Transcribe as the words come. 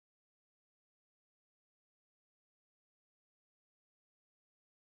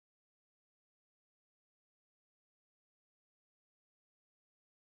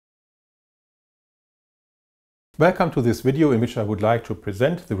Welcome to this video in which I would like to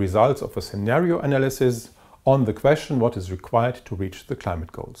present the results of a scenario analysis on the question what is required to reach the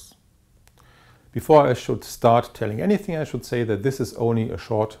climate goals. Before I should start telling anything, I should say that this is only a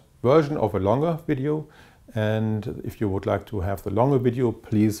short version of a longer video, and if you would like to have the longer video,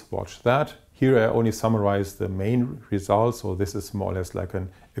 please watch that. Here I only summarize the main results, so this is more or less like an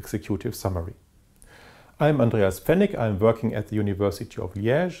executive summary. I'm Andreas Pfennig, I'm working at the University of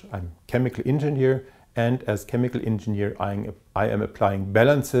Liège, I'm chemical engineer, and as chemical engineer I am applying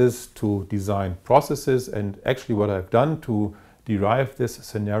balances to design processes, and actually what I've done to derive this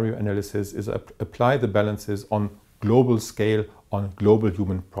scenario analysis is apply the balances on global scale on global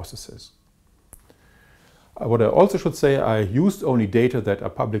human processes. What I also should say, I used only data that are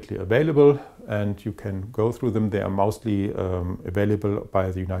publicly available, and you can go through them. They are mostly available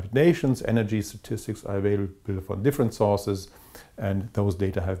by the United Nations. Energy statistics are available from different sources, and those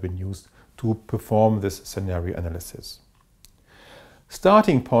data have been used to perform this scenario analysis.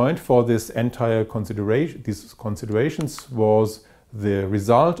 Starting point for this entire these considerations was the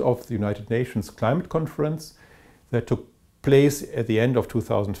result of the United Nations Climate Conference that took place at the end of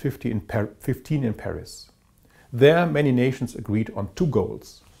 2015 in Paris. There, many nations agreed on two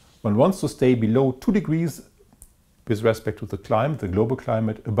goals. One wants to stay below 2 degrees with respect to the climate, the global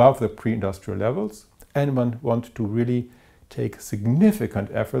climate, above the pre-industrial levels, and one wants to really take significant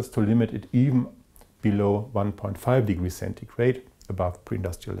efforts to limit it even below 1.5 degrees centigrade above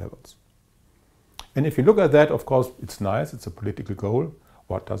pre-industrial levels. And if you look at that, of course, it's nice, it's a political goal.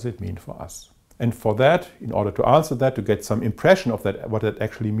 What does it mean for us? And for that, in order to answer that, to get some impression of that, what that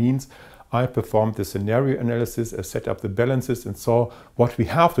actually means, I performed the scenario analysis, I set up the balances and saw what we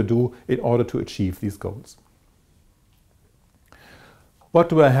have to do in order to achieve these goals. What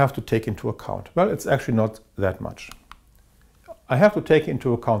do I have to take into account? Well, it's actually not that much. I have to take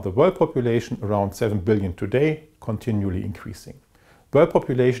into account the world population, around 7 billion today, continually increasing. World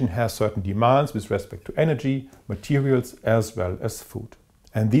population has certain demands with respect to energy, materials, as well as food.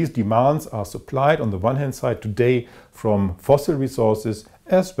 And these demands are supplied on the one hand side today from fossil resources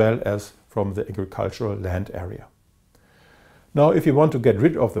as well as from the agricultural land area. Now, if you want to get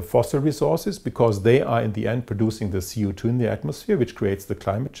rid of the fossil resources, because they are in the end producing the CO2 in the atmosphere, which creates the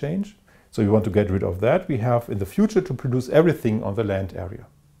climate change, so you want to get rid of that, we have in the future to produce everything on the land area.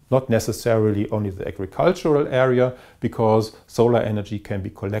 Not necessarily only the agricultural area, because solar energy can be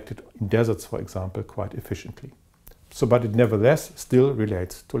collected in deserts, for example, quite efficiently. So, but it nevertheless still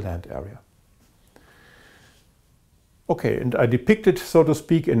relates to land area. Okay, and I depicted, so to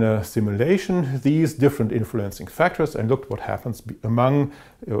speak, in a simulation these different influencing factors and looked what happens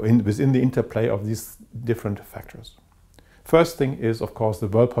within the interplay of these different factors. First thing is, of course, the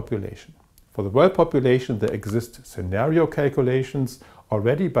world population. For the world population, there exist scenario calculations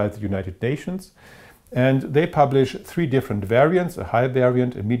already by the United Nations, and they publish 3 different variants, a high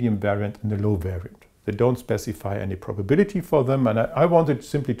variant, a medium variant, and a low variant. They don't specify any probability for them, and I wanted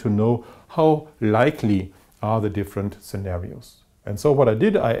simply to know how likely are the different scenarios. And so what I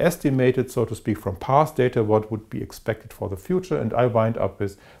did, I estimated, so to speak, from past data what would be expected for the future, and I wind up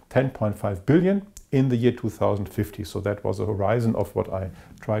with 10.5 billion in the year 2050. So that was a horizon of what I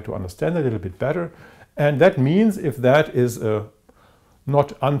tried to understand a little bit better. And that means if that is a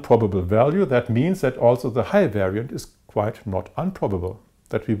not improbable value, that means that also the high variant is quite not improbable,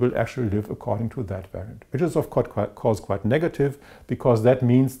 that we will actually live according to that variant, which is of course quite negative, because that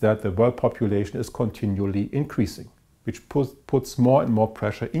means that the world population is continually increasing, which puts more and more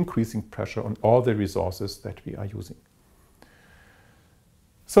pressure, increasing pressure on all the resources that we are using.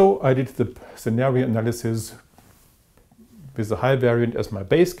 So I did the scenario analysis with the high variant as my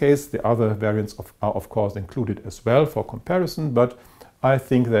base case. The other variants are of course included as well for comparison, but I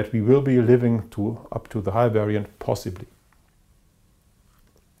think that we will be living up to the high variant possibly.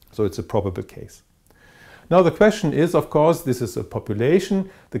 So it's a probable case. Now the question is, of course, this is a population.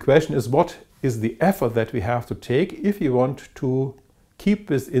 The question is, what is the effort that we have to take if you want to keep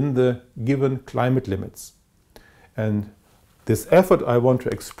within the given climate limits? And this effort I want to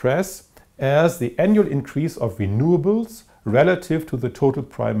express as the annual increase of renewables relative to the total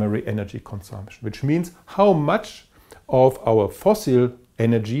primary energy consumption, which means how much of our fossil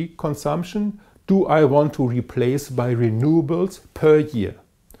energy consumption do I want to replace by renewables per year?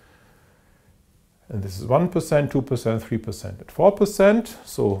 And this is 1%, 2%, 3%, and 4%.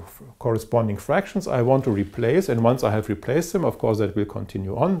 So corresponding fractions I want to replace. And once I have replaced them, of course, that will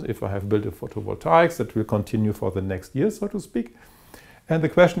continue on. If I have built a photovoltaics, that will continue for the next year, so to speak. And the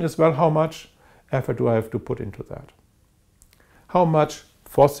question is, well, how much effort do I have to put into that? How much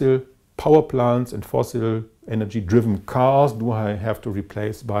fossil power plants and fossil energy-driven cars do I have to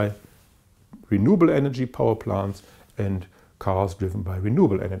replace by renewable energy power plants and cars driven by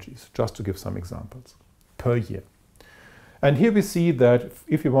renewable energies, just to give some examples, per year. And here we see that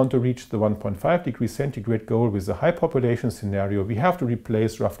if you want to reach the 1.5 degrees centigrade goal with a high population scenario, we have to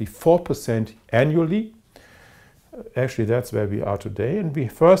replace roughly 4% annually. Actually, that's where we are today. And we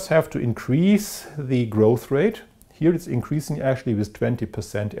first have to increase the growth rate. Here it's increasing actually with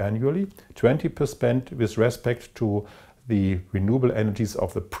 20% annually, 20% with respect to the renewable energies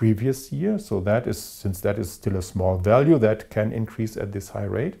of the previous year. So that is, since that is still a small value, that can increase at this high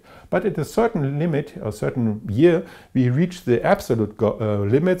rate. But at a certain limit, a certain year, we reach the absolute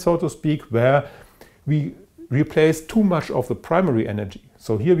limit, so to speak, where we replace too much of the primary energy.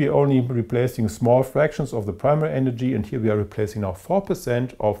 So here we are only replacing small fractions of the primary energy, and here we are replacing now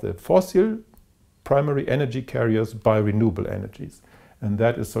 4% of the fossil primary energy carriers by renewable energies. And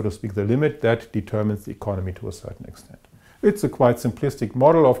that is, so to speak, the limit that determines the economy to a certain extent. It's a quite simplistic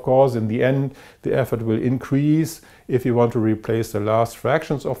model, of course. In the end, the effort will increase if you want to replace the last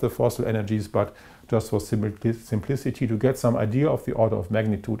fractions of the fossil energies, but just for simplicity, to get some idea of the order of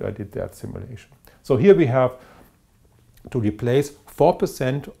magnitude, I did that simulation. So here we have to replace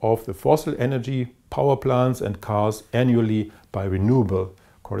 4% of the fossil energy power plants and cars annually by renewable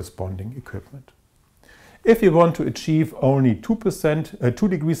corresponding equipment. If you want to achieve only 2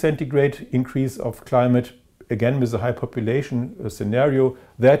 degrees centigrade increase of climate, again with a high population scenario,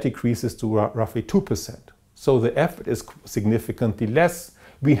 that decreases to roughly 2%. So the effort is significantly less.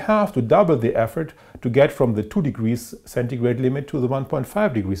 We have to double the effort to get from the 2 degrees centigrade limit to the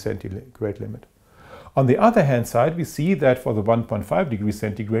 1.5 degrees centigrade limit. On the other hand side, we see that for the 1.5 degrees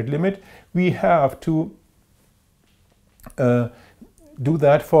centigrade limit, we have to do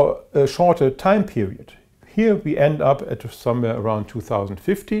that for a shorter time period. Here we end up at somewhere around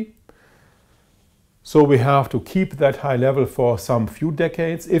 2050. So we have to keep that high level for some few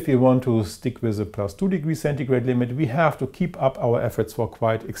decades. If we want to stick with a plus 2 degrees centigrade limit, we have to keep up our efforts for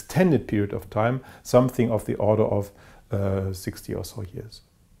quite extended period of time, something of the order of 60 or so years.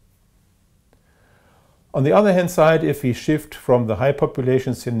 On the other hand side, if we shift from the high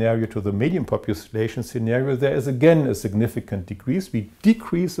population scenario to the medium population scenario, there is again a significant decrease. We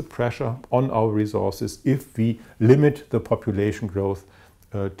decrease the pressure on our resources if we limit the population growth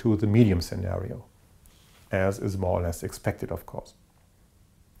to the medium scenario, as is more or less expected, of course.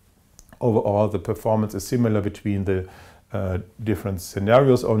 Overall, the performance is similar between the different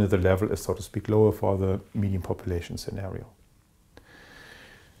scenarios, only the level is, so to speak, lower for the medium population scenario.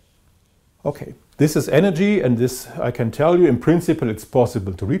 Okay, this is energy, and this I can tell you in principle it's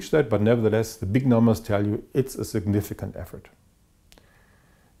possible to reach that, but nevertheless the big numbers tell you it's a significant effort.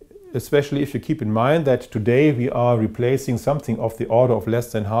 Especially if you keep in mind that today we are replacing something of the order of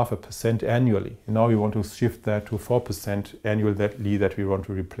less than 0.5% annually. Now we want to shift that to 4% annually that we want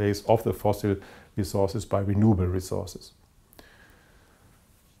to replace of the fossil resources by renewable resources.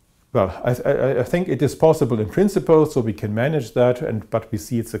 Well, I think it is possible in principle, so we can manage that, but we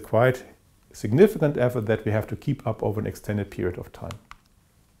see it's a quite significant effort that we have to keep up over an extended period of time.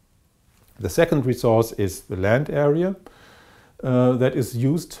 The second resource is the land area that is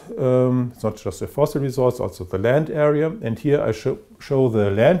used. It's not just a fossil resource, also the land area. And here I show the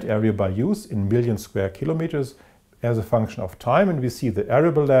land area by use in million square kilometers as a function of time. And we see the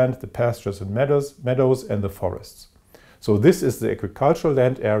arable land, the pastures and meadows, and the forests. So this is the agricultural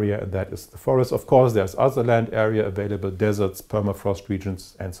land area, and that is the forest. Of course, there's other land area available, deserts, permafrost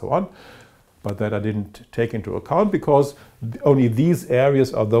regions, and so on. But that I didn't take into account because only these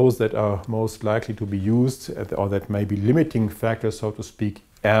areas are those that are most likely to be used, or that may be limiting factors, so to speak,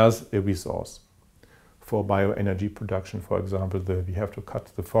 as a resource for bioenergy production. For example, we have to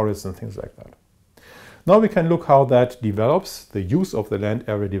cut the forests and things like that. Now we can look how that develops, the use of the land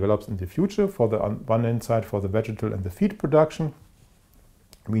area develops in the future. For the one hand side, for the vegetal and the feed production,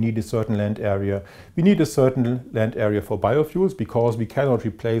 we need a certain land area. We need a certain land area for biofuels because we cannot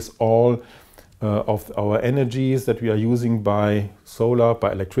replace all of our energies that we are using by solar,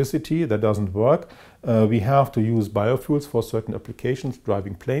 by electricity. That doesn't work. We have to use biofuels for certain applications,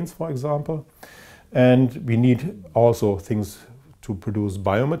 driving planes, for example. And we need also things to produce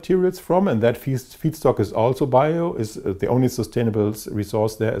biomaterials from, and that feedstock is also the only sustainable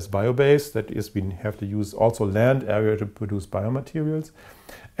resource there is bio-based. That is, we have to use also land area to produce biomaterials.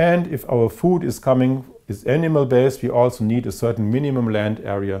 And if our food is animal-based, we also need a certain minimum land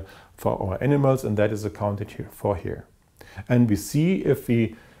area for our animals, and that is accounted for here. And we see if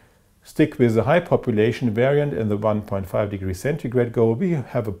we stick with a high population variant in the 1.5 degrees centigrade goal, we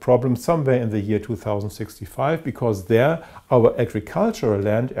have a problem somewhere in the year 2065, because there our agricultural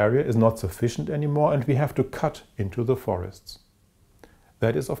land area is not sufficient anymore and we have to cut into the forests.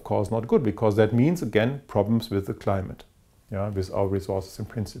 that is of course not good, because that means again problems with the climate, yeah, with our resources in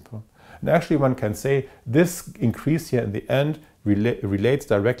principle. And actually one can say this increase here in the end relates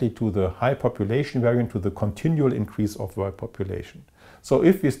directly to the high population variant, to the continual increase of world population. So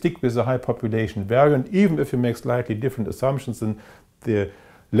if we stick with the high population variant, even if you make slightly different assumptions, then the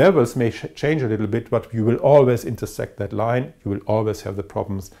levels may change a little bit, but you will always intersect that line. You will always have the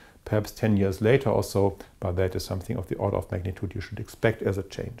problems perhaps 10 years later or so, but that is something of the order of magnitude you should expect as a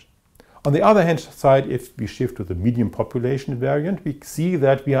change. On the other hand side, if we shift to the medium population variant, we see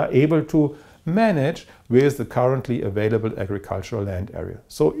that we are able to manage with the currently available agricultural land area.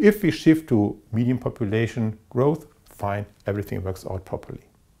 So if we shift to medium population growth, fine, everything works out properly.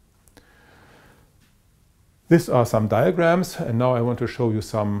 These are some diagrams, and now I want to show you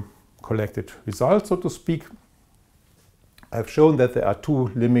some collected results, so to speak. I've shown that there are two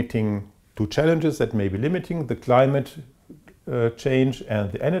challenges that may be limiting: the climate change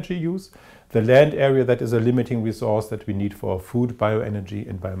and the energy use. The land area, that is a limiting resource that we need for food, bioenergy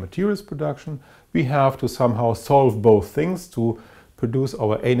and biomaterials production. We have to somehow solve both things to produce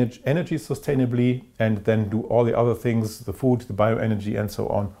our energy sustainably and then do all the other things, the food, the bioenergy and so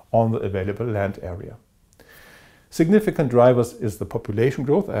on the available land area. Significant drivers is the population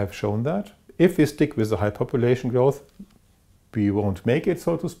growth. I have shown that. If we stick with the high population growth, we won't make it,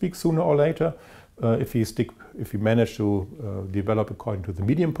 so to speak, sooner or later. If we manage to develop according to the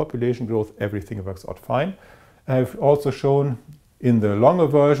medium population growth, everything works out fine. I've also shown in the longer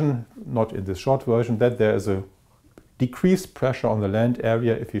version, not in the short version, that there is a decreased pressure on the land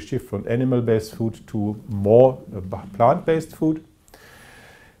area if you shift from animal-based food to more plant-based food.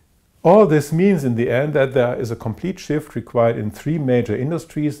 All this means in the end that there is a complete shift required in three major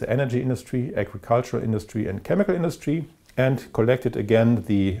industries: the energy industry, agricultural industry and chemical industry. And collected again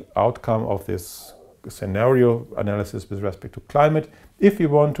the outcome of this scenario analysis with respect to climate. If we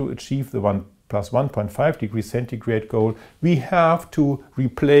want to achieve the 1 plus 1.5 degrees centigrade goal, we have to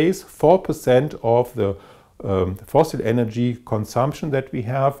replace 4% of the fossil energy consumption that we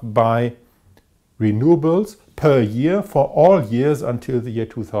have by renewables per year for all years until the year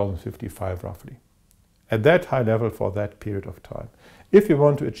 2055 roughly. At that high level for that period of time. If we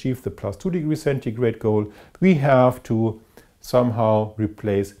want to achieve the plus 2 degrees centigrade goal, we have to somehow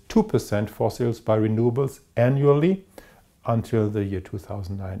replace 2% fossils by renewables annually until the year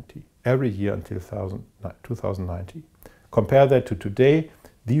 2090, every year until 2090. Compare that to today,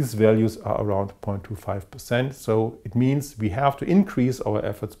 these values are around 0.25%, so it means we have to increase our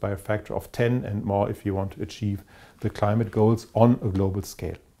efforts by a factor of 10 and more if you want to achieve the climate goals on a global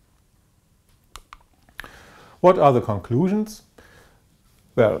scale. What are the conclusions?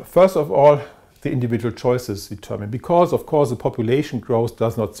 Well, first of all, the individual choices determine, because of course the population growth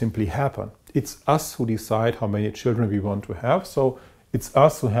does not simply happen. It's us who decide how many children we want to have, so it's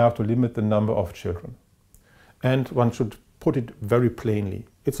us who have to limit the number of children. And one should put it very plainly.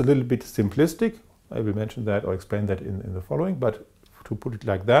 It's a little bit simplistic, I will mention that or explain that in the following, but to put it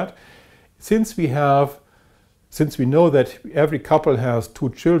like that, since we know that every couple has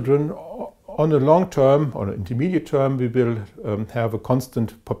 2 children, on a long term, on an intermediate term, we will have a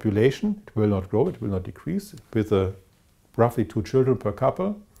constant population. It will not grow, it will not decrease, with roughly 2 children per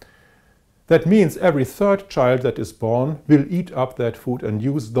couple. That means every 3rd child that is born will eat up that food and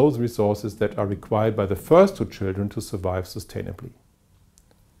use those resources that are required by the first 2 children to survive sustainably.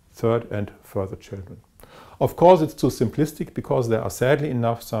 3rd and further children. Of course, it's too simplistic because there are sadly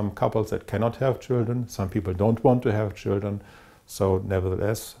enough some couples that cannot have children. Some people don't want to have children. So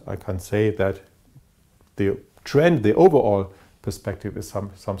nevertheless, I can say that the trend, the overall perspective is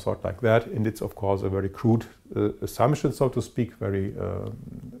some sort like that. And it's of course a very crude assumption, so to speak, very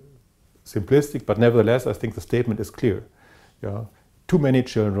simplistic. But nevertheless, I think the statement is clear. Yeah? Too many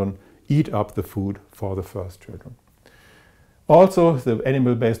children eat up the food for the first children. Also, the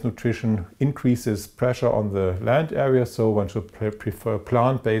animal-based nutrition increases pressure on the land area, so one should prefer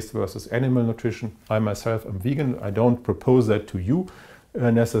plant-based versus animal nutrition. I myself am vegan. I don't propose that to you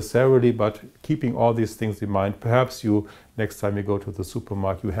necessarily, but keeping all these things in mind, perhaps you, next time you go to the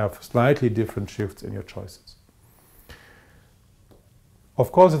supermarket, you have slightly different shifts in your choices.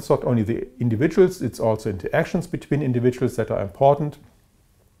 Of course, it's not only the individuals, it's also interactions between individuals that are important.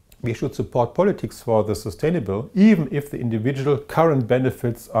 We should support politics for the sustainable, even if the individual current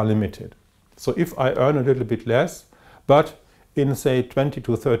benefits are limited. So if I earn a little bit less, but in say 20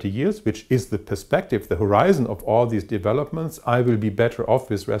 to 30 years, which is the perspective, the horizon of all these developments, I will be better off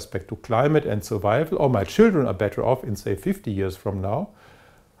with respect to climate and survival, or my children are better off in say 50 years from now,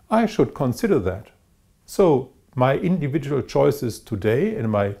 I should consider that. So my individual choices today and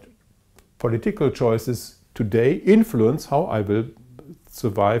my political choices today influence how I will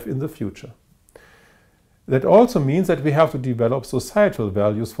survive in the future. That also means that we have to develop societal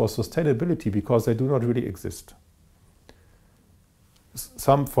values for sustainability because they do not really exist.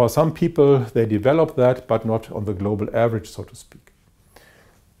 For some people, they develop that, but not on the global average, so to speak.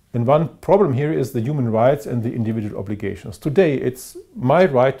 And one problem here is the human rights and the individual obligations. Today, it's my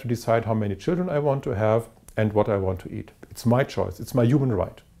right to decide how many children I want to have and what I want to eat. It's my choice. It's my human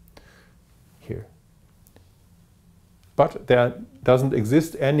right here. But there doesn't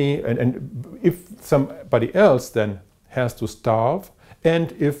exist any, and if somebody else then has to starve,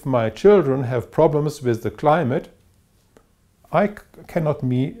 and if my children have problems with the climate, I cannot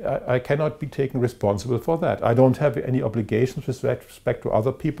be taken responsible for that. I don't have any obligations with respect to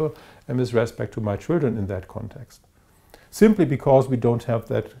other people and with respect to my children in that context. Simply because we don't have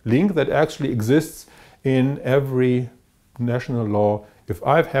that link that actually exists in every national law. If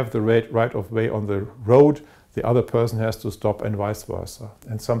I have the right of way on the road, the other person has to stop and vice versa.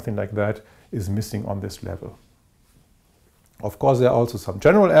 And something like that is missing on this level. Of course, there are also some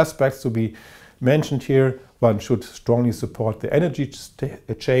general aspects to be mentioned here. One should strongly support the energy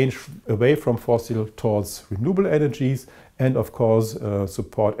change away from fossil towards renewable energies, and of course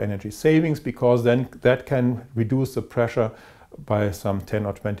support energy savings, because then that can reduce the pressure by some 10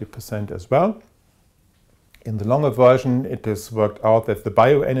 or 20% as well. In the longer version, it is worked out that the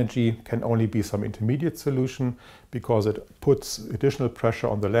bioenergy can only be some intermediate solution because it puts additional pressure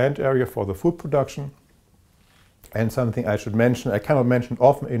on the land area for the food production. And something I should mention, I cannot mention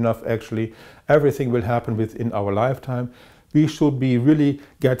often enough actually, everything will happen within our lifetime. We should be really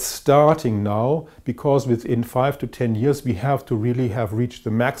get starting now, because within 5 to 10 years we have to really have reached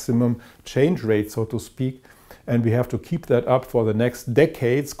the maximum change rate, so to speak. And we have to keep that up for the next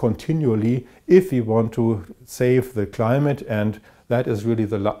decades continually if we want to save the climate, and that is really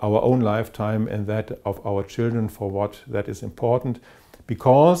our own lifetime and that of our children for what that is important.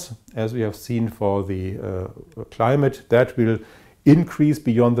 Because, as we have seen for the climate, that will increase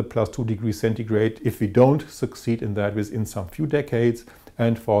beyond the +2 degrees centigrade if we don't succeed in that within some few decades.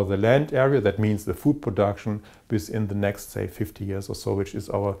 And for the land area, that means the food production within the next, say, 50 years or so, which is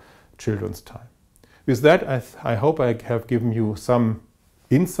our children's time. With that, I hope I have given you some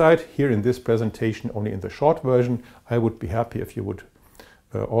insight here in this presentation, only in the short version. I would be happy if you would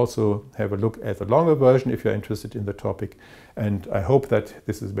also have a look at the longer version if you're interested in the topic. And I hope that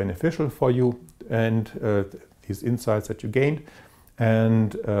this is beneficial for you and these insights that you gained.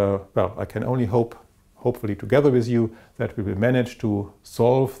 And well, I can only hope, hopefully together with you, that we will manage to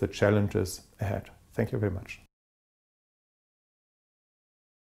solve the challenges ahead. Thank you very much.